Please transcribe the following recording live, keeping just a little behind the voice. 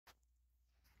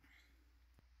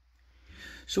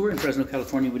So we're in Fresno,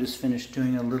 California. We just finished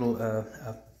doing a little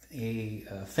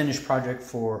finished project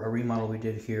for a remodel we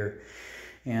did here,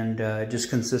 and it just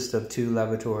consists of 2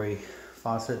 lavatory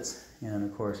faucets and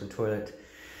of course a toilet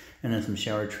and then some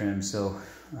shower trim. So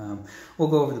we'll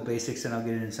go over the basics and I'll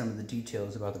get into some of the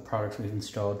details about the products we've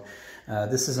installed.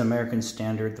 This is American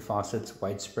Standard, the faucets,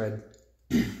 widespread.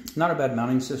 Not a bad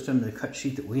mounting system. The cut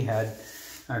sheet that we had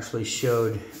actually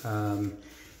showed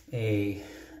a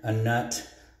nut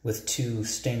with 2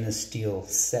 stainless steel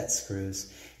set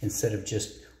screws instead of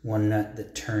just one nut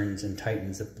that turns and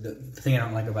tightens. The thing I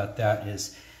don't like about that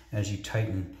is as you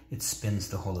tighten, it spins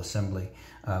the whole assembly.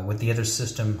 With the other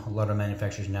system, a lot of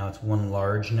manufacturers now, it's 1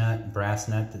 large nut, brass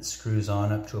nut, that screws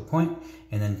on up to a point,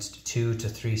 and then 2 to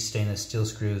 3 stainless steel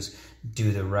screws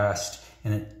do the rest,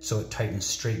 and so it tightens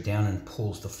straight down and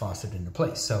pulls the faucet into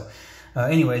place. So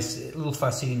anyways, a little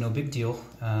fussy, no big deal.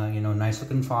 You know, nice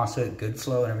looking faucet, good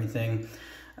flow and everything.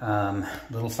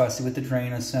 Little fussy with the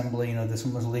drain assembly. You know, this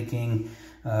one was leaking.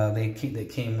 They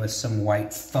came with some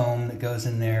white foam that goes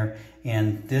in there,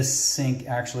 and this sink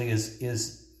actually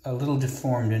is a little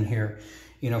deformed in here.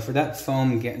 You know, for that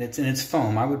foam, it's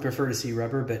foam. I would prefer to see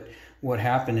rubber, but what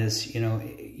happened is, you know,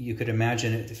 you could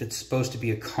imagine it, if it's supposed to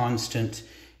be a constant,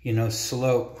 you know,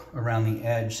 slope around the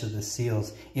edge of the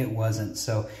seals, it wasn't.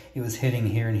 So it was hitting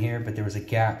here and here, but there was a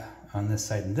gap on this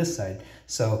side and this side.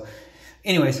 So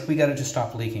anyways, we got it to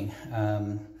stop leaking.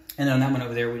 And then on that one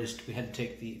over there, we had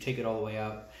to take it all the way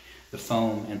out, the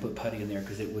foam, and put putty in there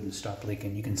because it wouldn't stop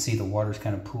leaking. You can see the water's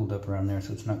kind of pooled up around there,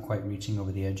 so it's not quite reaching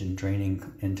over the edge and draining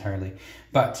entirely.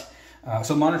 But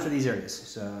so monitor these areas.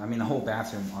 So I mean the whole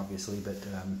bathroom, obviously, but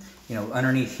you know,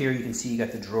 underneath here you can see you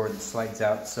got the drawer that slides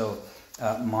out. So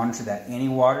monitor that. Any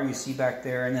water you see back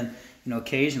there, and then you know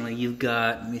occasionally you've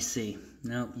got. Let me see.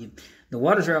 No, the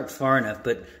waters are out far enough,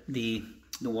 but the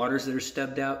waters that are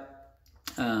stubbed out,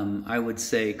 I would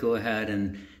say go ahead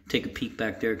and take a peek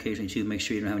back there occasionally too. Make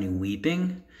sure you don't have any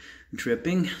weeping,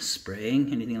 dripping,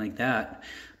 spraying, anything like that.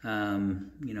 You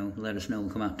know, let us know.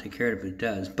 We'll come out and take care of it if it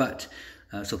does. But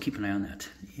so keep an eye on that.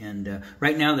 And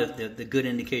right now, the good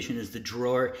indication is the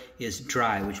drawer is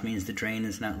dry, which means the drain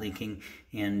is not leaking,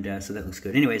 and so that looks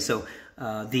good. Anyway, so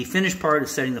the finished part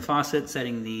is setting the faucet,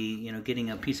 setting the, you know,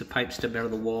 getting a piece of pipe stubbed out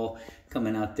of the wall,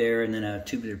 coming out there, and then a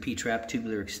tubular P-trap,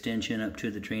 tubular extension up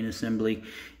to the drain assembly,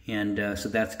 and so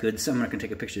that's good. So I'm not going to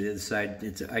take a picture of the other side.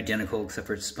 It's identical except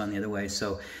for it's spun the other way.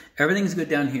 So everything's good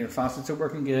down here. Faucets are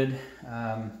working good.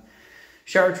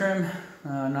 Shower trim,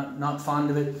 not fond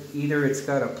of it either. It's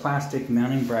got a plastic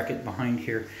mounting bracket behind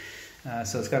here.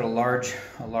 So it's got a large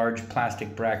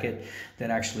plastic bracket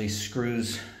that actually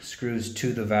screws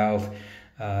to the valve,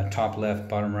 top left,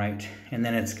 bottom right. And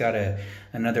then it's got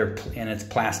another, and it's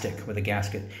plastic with a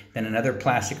gasket. Then another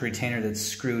plastic retainer that's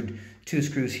screwed, 2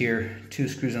 screws here, 2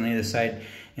 screws on the other side,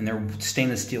 and they're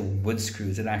stainless steel wood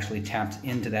screws. It actually taps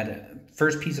into that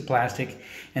first piece of plastic,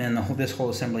 and then this whole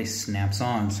assembly snaps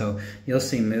on. So you'll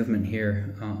see movement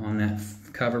here on that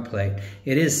cover plate.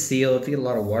 It is sealed. If you get a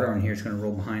lot of water on here, it's going to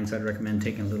roll behind, so I'd recommend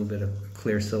taking a little bit of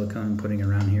clear silicone and putting it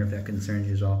around here if that concerns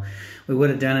you at all. We would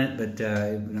have done it, but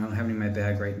I don't have any in my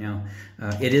bag right now.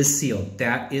 It is sealed.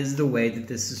 That is the way that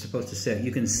this is supposed to sit.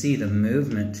 You can see the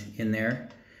movement in there.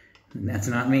 That's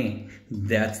not me.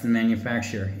 That's the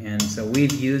manufacturer. And so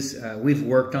we've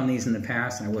worked on these in the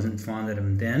past, and I wasn't fond of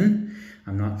them then.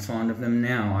 I'm not fond of them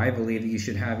now. I believe that you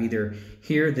should have either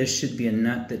here, this should be a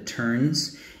nut that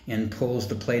turns and pulls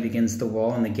the plate against the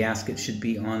wall, and the gasket should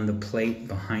be on the plate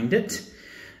behind it,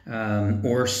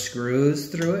 or screws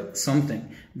through it,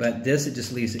 something. But this, it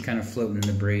just leaves it kind of floating in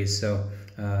the breeze. So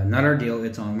not our deal.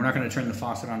 It's on. We're not going to turn the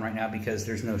faucet on right now because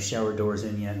there's no shower doors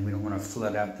in yet, and we don't want to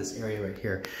flood out this area right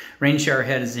here. Rain shower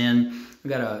head is in. We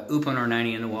got a oop on our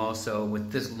 90 in the wall, so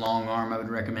with this long arm, I would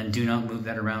recommend do not move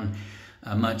that around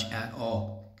much at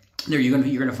all. There, you're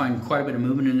gonna find quite a bit of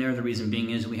movement in there. The reason being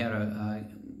is we had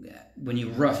when you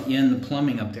rough in the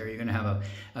plumbing up there, you're gonna have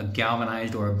a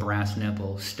galvanized or a brass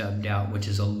nipple stubbed out, which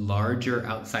is a larger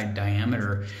outside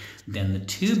diameter than the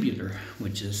tubular,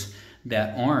 which is,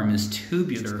 that arm is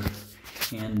tubular,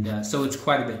 and so it's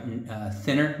quite a bit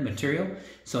thinner material,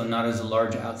 so not as a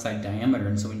large outside diameter,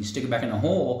 and so when you stick it back in the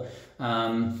hole,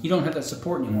 you don't have that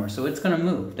support anymore, so it's going to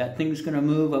move. That thing's going to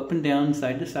move up and down,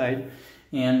 side to side,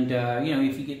 and you know,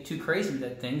 if you get too crazy with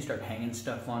that thing, start hanging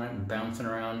stuff on it and bouncing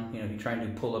around, you know, if you try and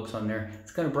do pull-ups on there,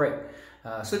 it's going to break.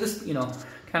 So just, you know,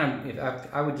 kind of,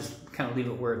 I would just kind of leave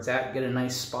it where it's at, get a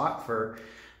nice spot for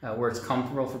where it's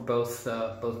comfortable for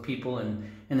both people, and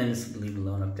then just leave it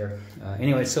alone up there.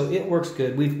 Anyway, so it works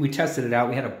good. We tested it out.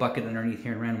 We had a bucket underneath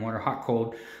here and ran water, hot,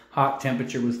 cold. Hot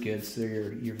temperature was good, so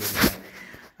you're good.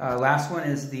 Last one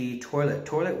is the toilet.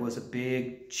 Toilet was a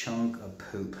big chunk of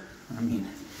poop. I mean,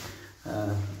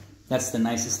 that's the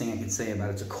nicest thing I can say about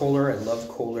it. It's a Kohler. I love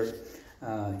Kohler.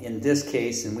 In this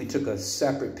case, and we took a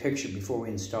separate picture before we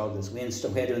installed this. We had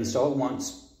to install it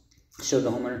once, showed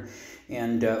the homeowner,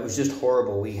 and it was just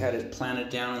horrible. We had it planted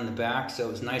down in the back, so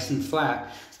it was nice and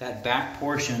flat. That back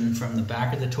portion from the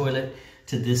back of the toilet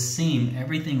to this seam,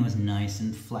 everything was nice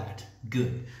and flat.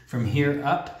 Good. From here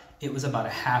up, it was about a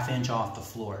 ½ inch off the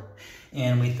floor.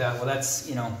 And we thought, well, that's,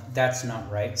 you know, that's not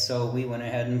right. So we went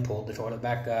ahead and pulled the toilet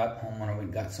back up. Homeowner, we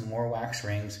got some more wax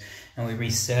rings and we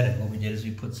reset it. What we did is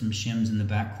we put some shims in the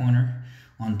back corner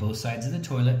on both sides of the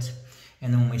toilet.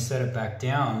 And then when we set it back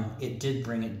down, it did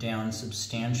bring it down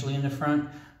substantially in the front,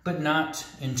 but not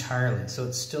entirely. So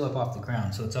it's still up off the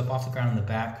ground. So it's up off the ground in the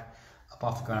back, up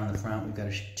off the ground in the front. We've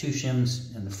got 2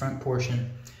 shims in the front portion,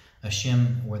 a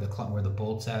shim where the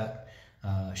bolt's at,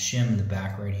 shim in the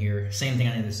back right here. Same thing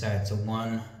on the other side. So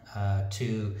 1,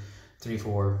 2, 3,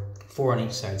 4 on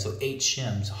each side. So 8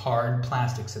 shims, hard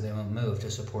plastic so they won't move to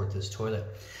support this toilet.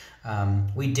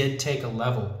 We did take a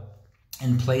level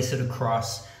and place it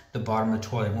across the bottom of the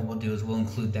toilet. What we'll do is we'll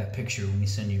include that picture when we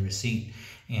send you a receipt.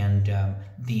 And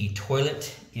the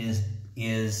toilet is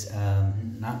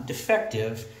not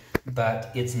defective, but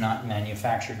it's not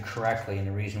manufactured correctly. And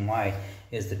the reason why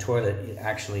is the toilet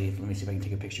actually, let me see if I can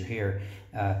take a picture here.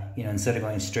 You know, instead of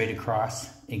going straight across,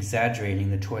 exaggerating,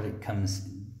 the toilet comes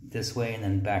this way and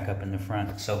then back up in the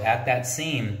front. So at that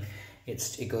seam,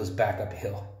 it goes back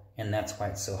uphill. And that's why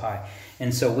it's so high.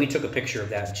 And so we took a picture of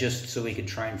that just so we could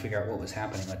try and figure out what was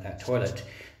happening with that toilet.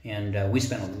 And we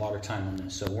spent a lot of time on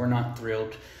this. So we're not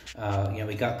thrilled. You know,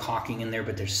 we got caulking in there,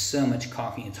 but there's so much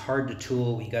caulking. It's hard to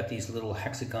tool. We got these little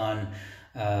hexagon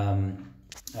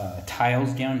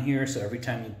tiles down here. So every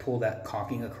time you pull that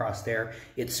caulking across there,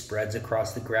 it spreads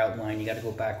across the grout line. You got to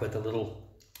go back with a little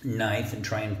knife and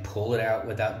try and pull it out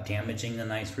without damaging the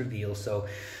nice reveal. So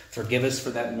forgive us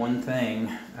for that one thing.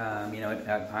 You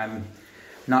know, I'm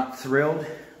not thrilled.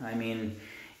 I mean,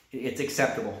 it's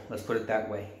acceptable. Let's put it that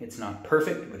way. It's not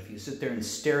perfect, but if you sit there and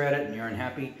stare at it and you're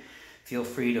unhappy, feel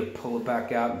free to pull it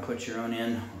back out and put your own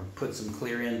in or put some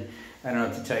clear in. I don't know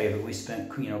what to tell you, but we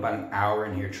spent, you know, about an hour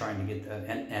in here trying to get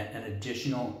an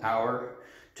additional hour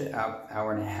to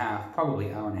hour and a half,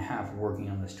 probably hour and a half working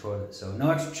on this toilet. So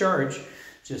no extra charge.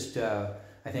 Just, I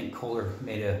think Kohler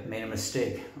made a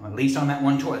mistake, at least on that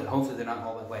one toilet. Hopefully they're not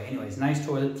all that way. Anyways, nice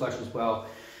toilet, flushes well.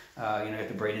 You know, got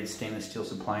the braided stainless steel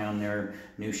supply on there,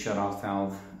 new shut-off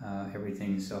valve,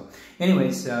 everything. So,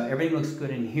 anyways, everything looks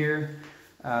good in here.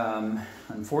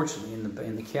 Unfortunately,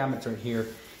 in the cabinets right here,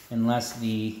 unless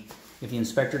if the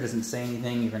inspector doesn't say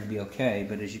anything, you're going to be okay.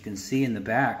 But as you can see in the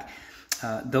back,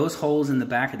 those holes in the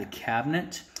back of the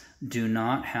cabinet do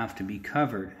not have to be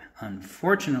covered.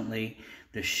 Unfortunately,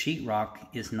 the sheetrock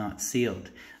is not sealed,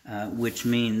 which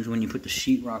means when you put the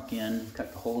sheetrock in,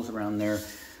 cut the holes around there,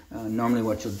 normally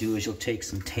what you'll do is you'll take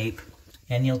some tape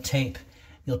and you'll tape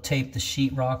the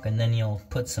sheetrock, and then you'll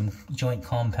put some joint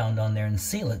compound on there and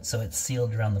seal it so it's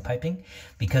sealed around the piping.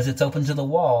 Because it's open to the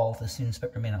wall, the student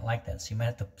inspector may not like that, so you might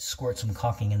have to squirt some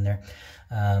caulking in there.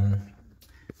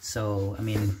 So, I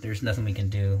mean, there's nothing we can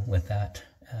do with that.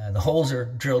 The holes are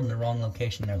drilled in the wrong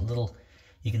location. They're a little,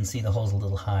 you can see the hole's a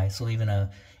little high, so even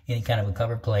any kind of a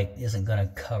cover plate isn't going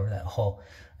to cover that hole.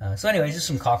 So anyways, just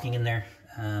some caulking in there.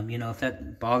 You know, if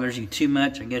that bothers you too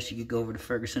much, I guess you could go over to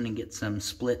Ferguson and get some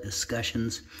split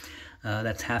escutcheons.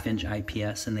 That's 1/2 inch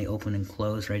IPS, and they open and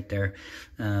close right there.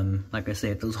 Like I say,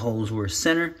 if those holes were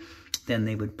center, then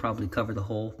they would probably cover the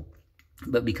hole.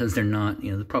 But because they're not,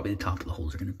 you know, probably the top of the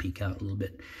holes are going to peek out a little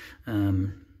bit.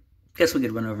 Guess we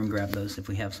could run over and grab those if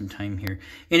we have some time here.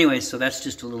 Anyway, so that's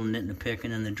just a little nit and a pick.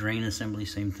 And then the drain assembly,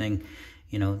 same thing.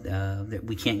 You know, that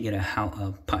we can't get an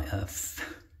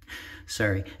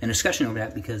escutcheon over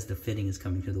that because the fitting is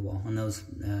coming to the wall. And those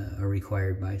are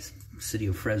required by City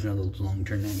of Fresno, those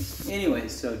long-term names. Anyway,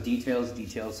 so details.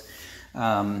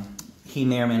 He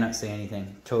may or may not say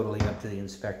anything. Totally up to the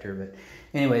inspector. But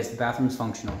anyways, the bathroom's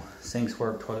functional. Sinks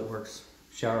work, toilet works,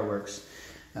 shower works.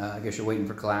 I guess you're waiting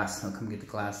for glass. I'll come get the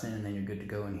glass in, and then you're good to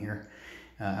go in here.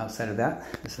 Outside of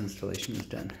that, this installation is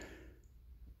done.